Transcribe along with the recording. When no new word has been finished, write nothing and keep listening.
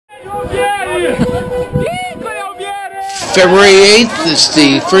February 8th is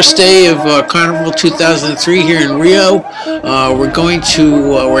the first day of Carnival 2003 here in Rio.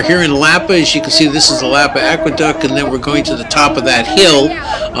 We're here in Lapa. As you can see, this is the Lapa Aqueduct, and then we're going to the top of that hill,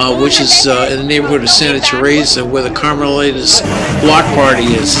 which is in the neighborhood of Santa Teresa, where the Carmelitas block party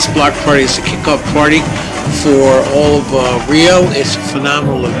is. This block party is the kickoff party for all of Rio. It's a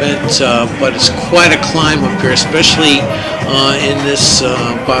phenomenal event, but it's quite a climb up here, especially in this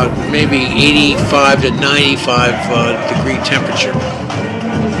about maybe 85 to 95 degree temperature.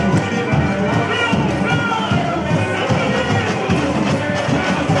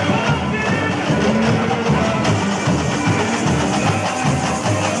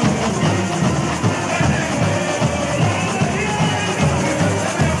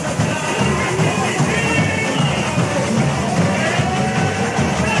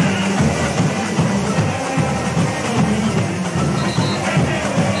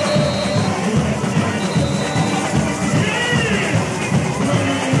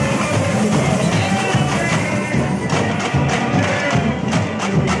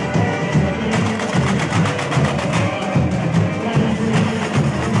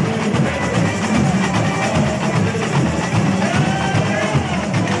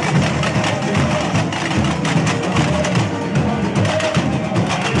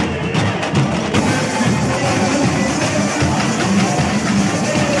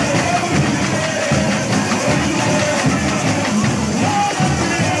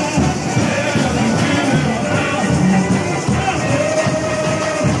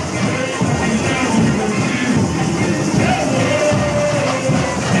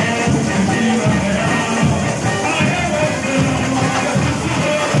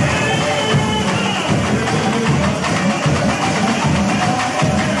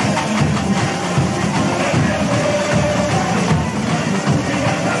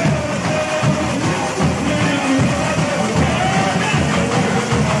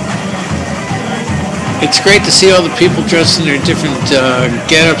 It's great to see all the people dressed in their different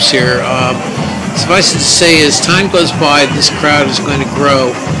get-ups here. Suffice it to say, as time goes by, this crowd is going to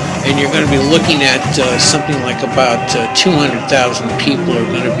grow, and you're going to be looking at something like about 200,000 people are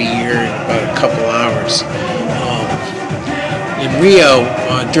going to be here in about a couple hours. In Rio,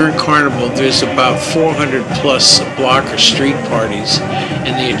 during Carnival, there's about 400 plus block or street parties,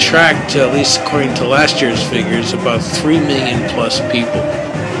 and they attract, at least according to last year's figures, about 3 million plus people.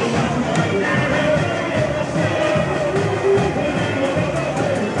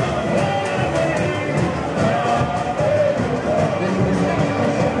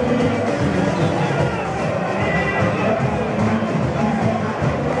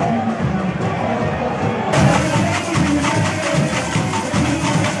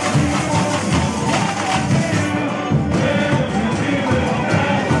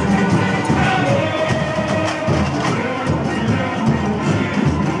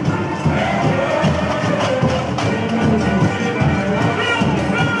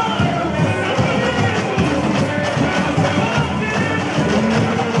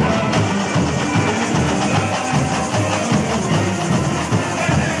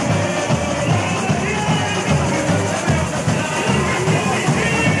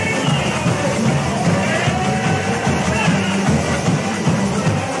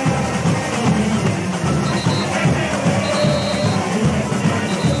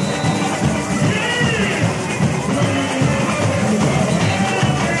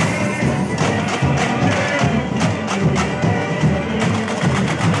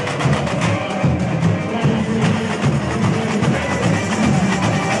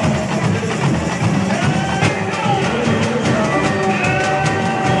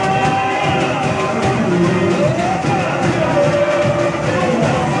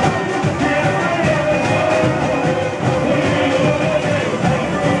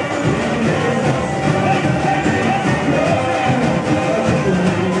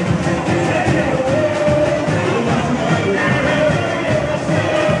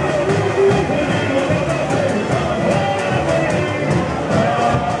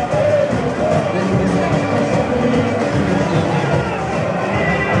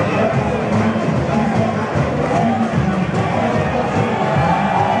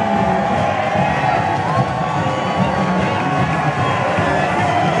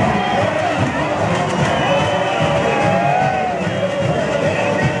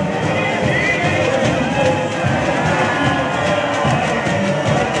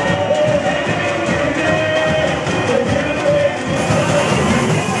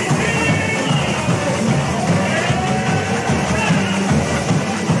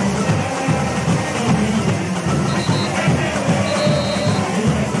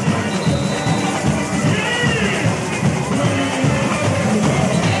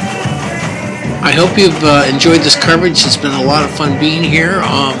 I hope you've enjoyed this coverage. It's been a lot of fun being here.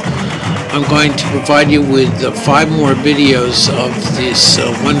 I'm going to provide you with 5 more videos of this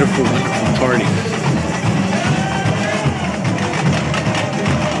wonderful, wonderful party.